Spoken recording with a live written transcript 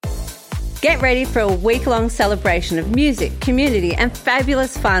Get ready for a week-long celebration of music, community and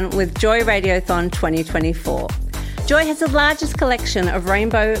fabulous fun with Joy Radiothon 2024. Joy has the largest collection of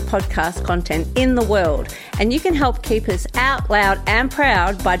rainbow podcast content in the world, and you can help keep us out loud and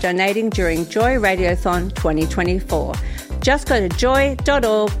proud by donating during Joy Radiothon 2024. Just go to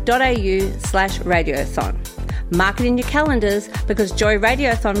joy.org.au/radiothon. Mark it in your calendars because Joy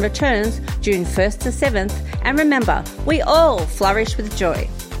Radiothon returns June 1st to 7th, and remember, we all flourish with joy.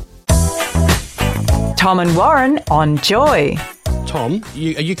 Tom and Warren on Joy. Tom, are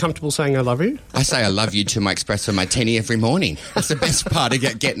you comfortable saying I love you? I say I love you to my espresso martini every morning. It's the best part of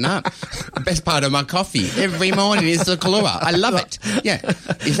getting up. The best part of my coffee every morning is the Kahlua. I love it. Yeah.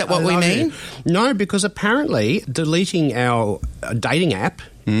 Is that what we mean? No, because apparently deleting our dating app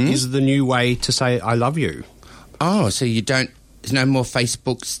is the new way to say I love you. Oh, so there's no more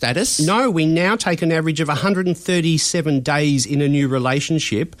Facebook status? No, we now take an average of 137 days in a new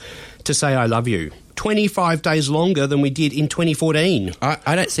relationship to say I love you. 25 days longer than we did in 2014.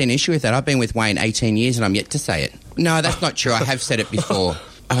 I don't see an issue with that. I've been with Wayne 18 years and I'm yet to say it. No, that's not true. I have said it before.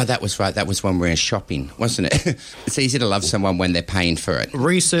 Oh, that was right. That was when we were shopping, wasn't it? It's easy to love someone when they're paying for it.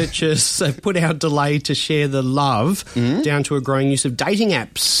 Researchers have put out delay to share the love down to a growing use of dating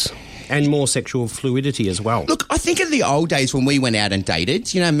apps. And more sexual fluidity as well. Look, I think in the old days when we went out and dated,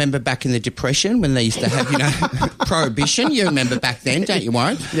 remember back in the Depression when they used to have, prohibition? You remember back then, don't you,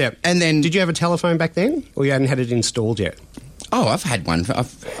 Warren? Yeah. And then... Did you have a telephone back then? Or you hadn't had it installed yet? Oh, I've had one.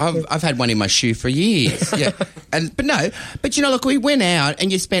 I've had one in my shoe for years. Yeah. But look, we went out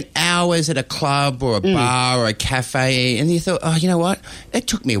and you spent hours at a club or a bar or a cafe and you thought, oh, you know what? It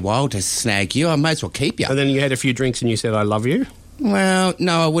took me a while to snag you. I might as well keep you. And then you had a few drinks and you said, I love you? Well,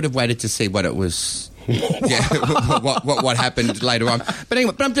 no, I would have waited to see what it was. Yeah, what happened later on. But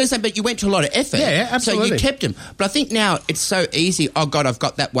anyway, I'm just saying, but you went to a lot of effort. Yeah, absolutely. So you kept them. But I think now it's so easy. Oh, God, I've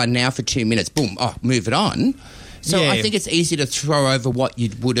got that one now for 2 minutes. Boom. Oh, move it on. So yeah. I think it's easy to throw over what you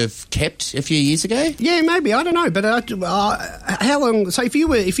would have kept a few years ago. Yeah, maybe. I don't know. But how long... So if you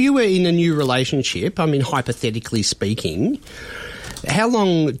were in a new relationship, I mean, hypothetically speaking... How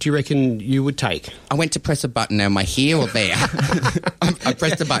long do you reckon you would take? I went to press a button. Am I here or there? I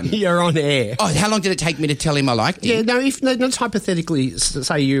pressed a button. You're on air. Oh, how long did it take me to tell him I liked him? Yeah, let's hypothetically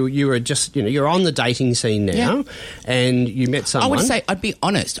say you were just, you're on the dating scene now and you met someone. I would say, I'd be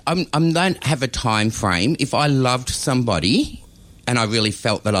honest, I don't have a time frame. If I loved somebody and I really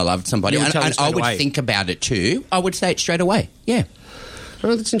felt that I loved somebody, and I would think about it too, I would say it straight away, yeah.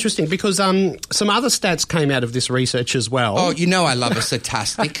 Oh, that's interesting because some other stats came out of this research as well. Oh, I love a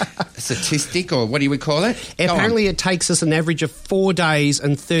statistic, or what do we call it? Apparently it takes us an average of 4 days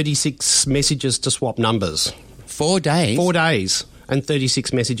and 36 messages to swap numbers. 4 days? 4 days and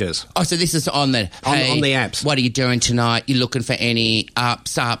 36 messages. Oh, so this is on the... on the apps. What are you doing tonight? You looking for any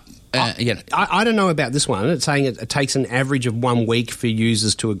ups, up? I don't know about this one. It's saying it takes an average of 1 week for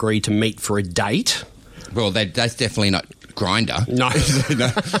users to agree to meet for a date. Well, that's definitely not... Grindr. No.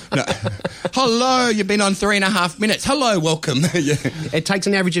 no. Hello, you've been on 3.5 minutes. Hello, welcome. Yeah. It takes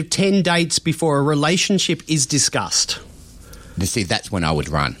an average of 10 dates before a relationship is discussed. See, that's when I would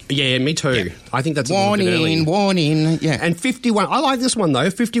run. Yeah, me too. Yeah. I think that's warning. Yeah. And 51, I like this one though,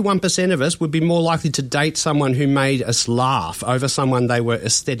 51% of us would be more likely to date someone who made us laugh over someone they were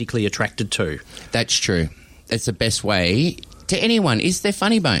aesthetically attracted to. That's true. That's the best way to anyone is their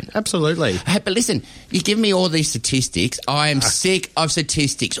funny bone. Absolutely. Hey, but listen, you give me all these statistics. I am sick of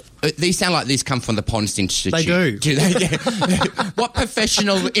statistics. These sound like these come from the Ponce Institute. They do. Do they? Yeah. What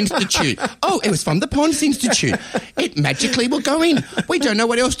professional institute? Oh, it was from the Ponce Institute. It magically will go in. We don't know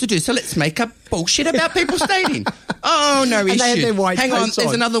what else to do, so let's make up bullshit about people dating. Oh, no issue. They had their white Hang on, coats there's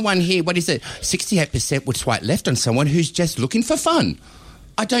on. another one here. What is it? 68% would swipe left on someone who's just looking for fun.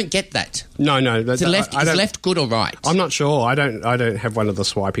 I don't get that. No. Is left good or right? I'm not sure. I don't have one of the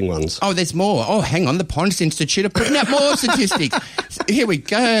swiping ones. Oh, there's more. Oh, hang on. The Ponce Institute are putting out more statistics. Here we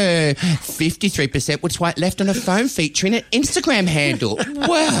go. 53% would swipe left on a phone featuring an Instagram handle.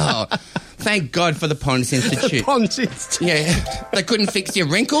 Wow. Thank God for the Ponce Institute. The Ponce Institute. Yeah. They couldn't fix your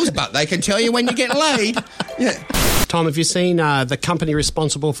wrinkles, but they can tell you when you're getting laid. Yeah. Tom, have you seen the company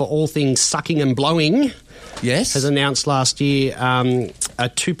responsible for all things sucking and blowing? Yes. Has announced last year a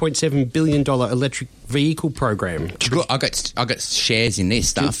 $2.7 billion electric vehicle program. Look, I got shares in this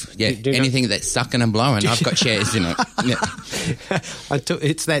stuff. Anything that's sucking and blowing, I've got shares in it. Yeah.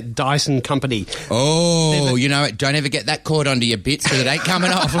 It's that Dyson company. Oh, you know it. Don't ever get that cord onto your bits because it ain't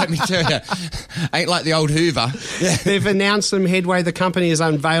coming off, let me tell you. Ain't like the old Hoover. Yeah. They've announced some headway. The company has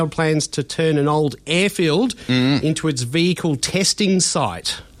unveiled plans to turn an old airfield into its vehicle testing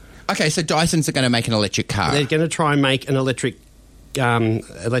site. Okay, so Dysons are going to make an electric car. They're going to try and make an electric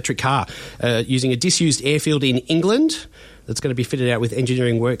electric car using a disused airfield in England. That's going to be fitted out with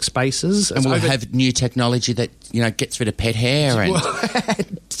engineering workspaces. And we'll have new technology that, gets rid of pet hair.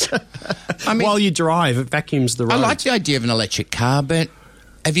 And while you drive, it vacuums the road. I like the idea of an electric car, but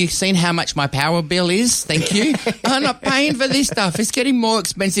have you seen how much my power bill is? Thank you. I'm not paying for this stuff. It's getting more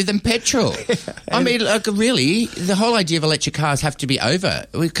expensive than petrol. I mean, really, the whole idea of electric cars have to be over.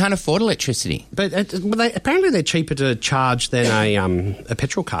 We can't afford electricity. But apparently they're cheaper to charge than a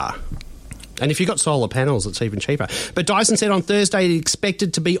petrol car. And if you've got solar panels, it's even cheaper. But Dyson said on Thursday it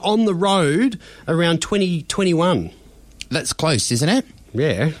expected to be on the road around 2021. That's close, isn't it?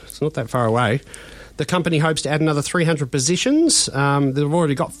 Yeah, it's not that far away. The company hopes to add another 300 positions. They've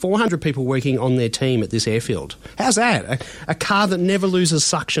already got 400 people working on their team at this airfield. How's that? A car that never loses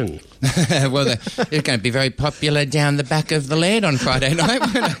suction. Well, they're going to be very popular down the back of the Laird on Friday night.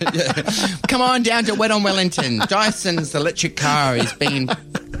 Come on down to Wet on Wellington. Dyson's electric car is being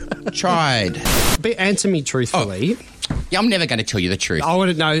tried. But answer me truthfully. Yeah, I'm never going to tell you the truth. I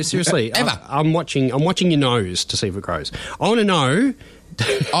want to know, seriously. Ever. I'm watching your nose to see if it grows. I want to know.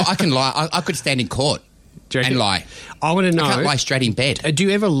 I can lie. I could stand in court and lie. I want to know. I can't lie straight in bed. Do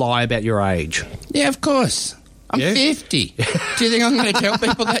you ever lie about your age? Yeah, of course. I'm 50. Do you think I'm going to tell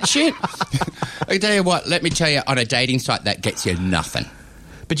people that shit? I tell you what, let me tell you, on a dating site, that gets you nothing.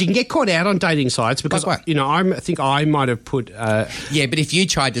 But you can get caught out on dating sites because, like I think I might have put... Yeah, but if you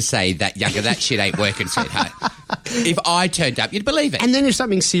tried to say that, Younger, that shit ain't working, sweetheart. If I turned up, you'd believe it. And then if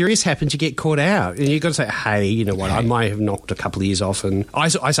something serious happens, you get caught out. And you've got to say, hey, you know what, I might have knocked a couple of years off. And I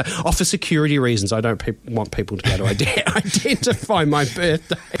say, for security reasons, I don't want people to be able to identify my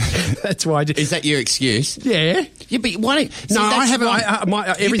birthday. That's why I do. Is that your excuse? Yeah. Yeah, but why don't... No, I haven't.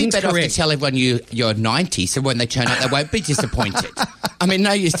 Everything's correct. correct. To tell everyone you're 90, so when they turn up, they won't be disappointed. I mean,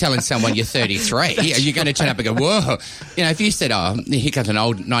 no use telling someone you're 33. You're going to turn up and go, whoa. If you said, here comes an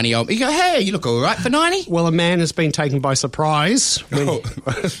old 90-year-old, you go, hey, you look all right for 90. Well, a man has been taken by surprise.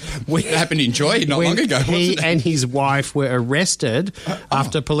 It happened in Joy not long ago, wasn't it? He and his wife were arrested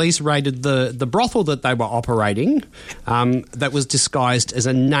after police raided the brothel that they were operating that was disguised as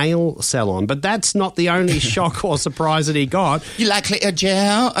a nail salon. But that's not the only shock or surprise that he got. You like clear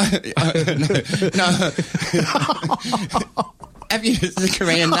gel? No. Have you the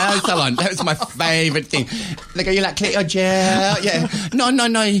Korean nail salon? That was my favourite thing. They go, you like clear gel? Yeah. No.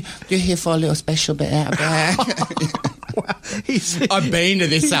 You're here for a little special bit out back. I've been to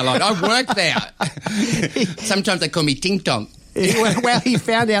this salon. I've worked there. Sometimes they call me Ting Tong. Well, he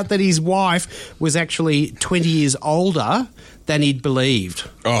found out that his wife was actually 20 years older than he'd believed.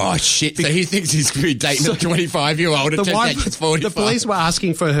 Oh, shit. So he thinks he's going to be dating a 25-year-old. It turns out she's 45. The police were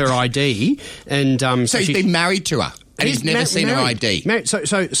asking for her ID. And so he's been married to her. And he's never seen her ID.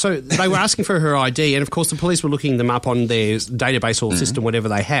 So they were asking for her ID, and of course the police were looking them up on their database or system, whatever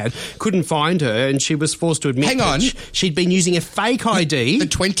they had. Couldn't find her, and she was forced to admit she'd been using a fake ID. The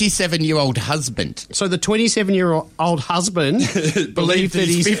 27-year-old husband. So the 27-year-old husband believed that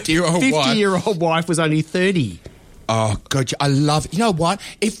his 50-year-old wife was only 30. Oh, God, I love it. You know what?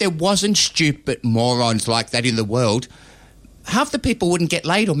 If there wasn't stupid morons like that in the world, half the people wouldn't get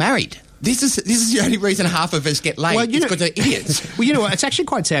laid or married. This is the only reason half of us get laid. Well, because they're idiots. Well, you know what? It's actually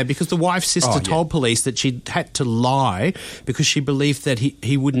quite sad because the wife's sister told police that she had to lie because she believed that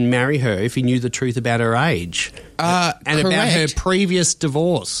he wouldn't marry her if he knew the truth about her age and correct. about her previous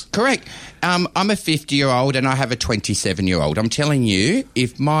divorce. Correct. I'm a 50-year-old and I have a 27-year-old. I'm telling you,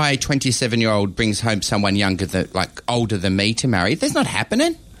 if my 27-year-old brings home someone older than me to marry, that's not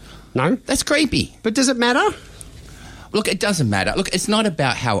happening. No? That's creepy. But does it matter? Look, it doesn't matter. Look, it's not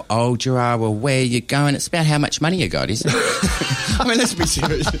about how old you are or where you're going. It's about how much money you got, isn't it? I mean, let's be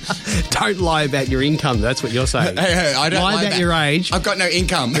serious. Don't lie about your income. That's what you're saying. Hey, I don't lie about your age. I've got no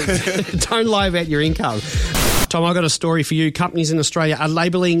income. Don't lie about your income. Tom, I've got a story for you. Companies in Australia are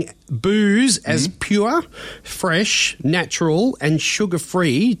labelling booze as pure, fresh, natural and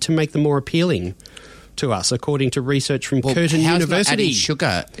sugar-free to make them more appealing to us, according to research from Curtin University. Adding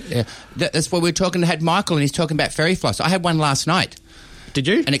sugar. That's what we had Michael, and he's talking about fairy floss. I had one last night. Did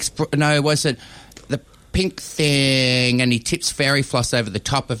you? Was it the pink thing? And he tips fairy floss over the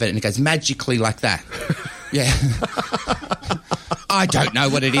top of it, and it goes magically like that. Yeah. I don't know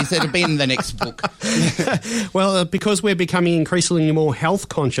what it is. It'll be in the next book. Well, because we're becoming increasingly more health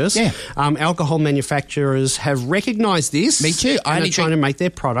conscious, alcohol manufacturers have recognised this. Me too. And are trying to make their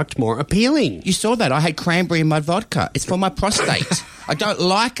product more appealing. You saw that. I had cranberry in my vodka. It's for my prostate. I don't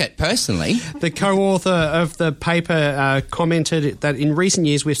like it personally. The co-author of the paper commented that in recent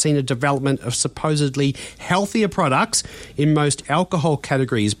years we've seen a development of supposedly healthier products in most alcohol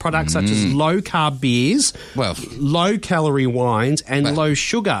categories. Products such as low-carb beers, low-calorie wines calories and low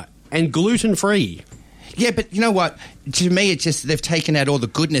sugar and gluten-free. Yeah, but you know what? To me, it's just they've taken out all the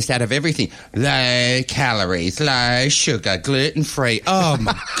goodness out of everything. Low calories, low sugar, gluten-free. Oh,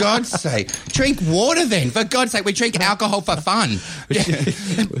 my God's sake. Drink water then. For God's sake, we drink alcohol for fun.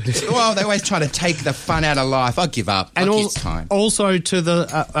 Well, they always try to take the fun out of life. I give up. And it's time. Also to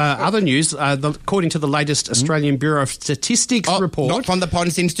the other news, according to the latest Australian Bureau of Statistics report... Not from the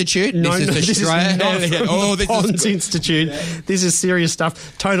Ponds Institute? No, this is not from the Ponds Institute. This is serious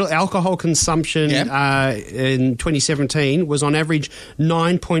stuff. Total alcohol consumption in 2017 was on average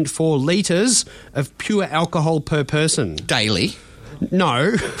 9.4 litres of pure alcohol per person. Daily?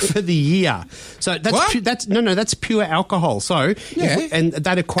 No, for the year. So that's pure alcohol. So and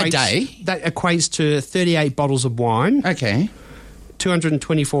that equates a day? That equates to 38 bottles of wine. Okay.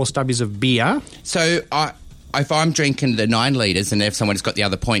 224 stubbies of beer. So if I'm drinking the 9 litres and if someone's got the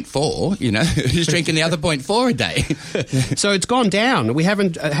other 0.4, you know, who's drinking the other 0.4 a day? So it's gone down. We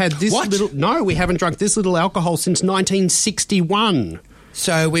haven't had this we haven't drunk this little alcohol since 1961.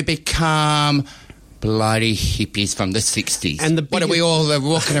 So we become bloody hippies from the 60s. And what are we all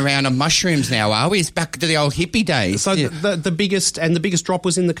walking around on mushrooms now, are we? It's back to the old hippie days. So the biggest drop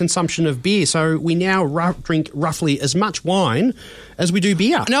was in the consumption of beer. So we now drink roughly as much wine as we do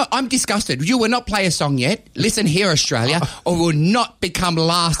beer. No, I'm disgusted. You will not play a song yet. Listen here, Australia, or we'll not become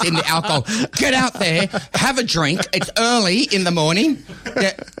last in the alcohol. Get out there, have a drink. It's early in the morning.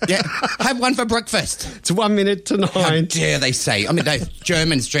 Yeah. Have one for breakfast. It's 1 minute to 9. How dare they say? I mean, those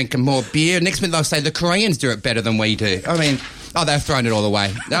Germans drinking more beer. Next minute they'll say the Koreans do it better than we do. I mean, they've thrown it all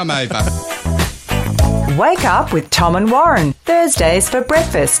away. I'm over. Wake up with Tom and Warren, Thursdays for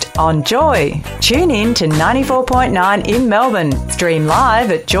breakfast on Joy. Tune in to 94.9 in Melbourne. Stream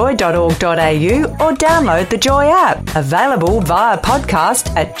live at joy.org.au or download the Joy app. Available via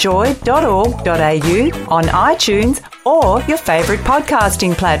podcast at joy.org.au, on iTunes or your favourite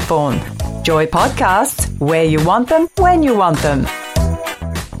podcasting platform. Joy Podcasts, where you want them, when you want them.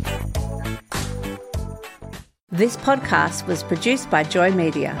 This podcast was produced by Joy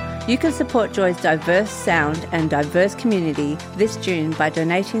Media. You can support Joy's diverse sound and diverse community this June by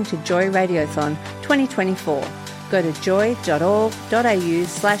donating to Joy Radiothon 2024. Go to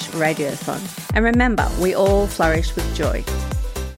joy.org.au/radiothon. And remember, we all flourish with joy.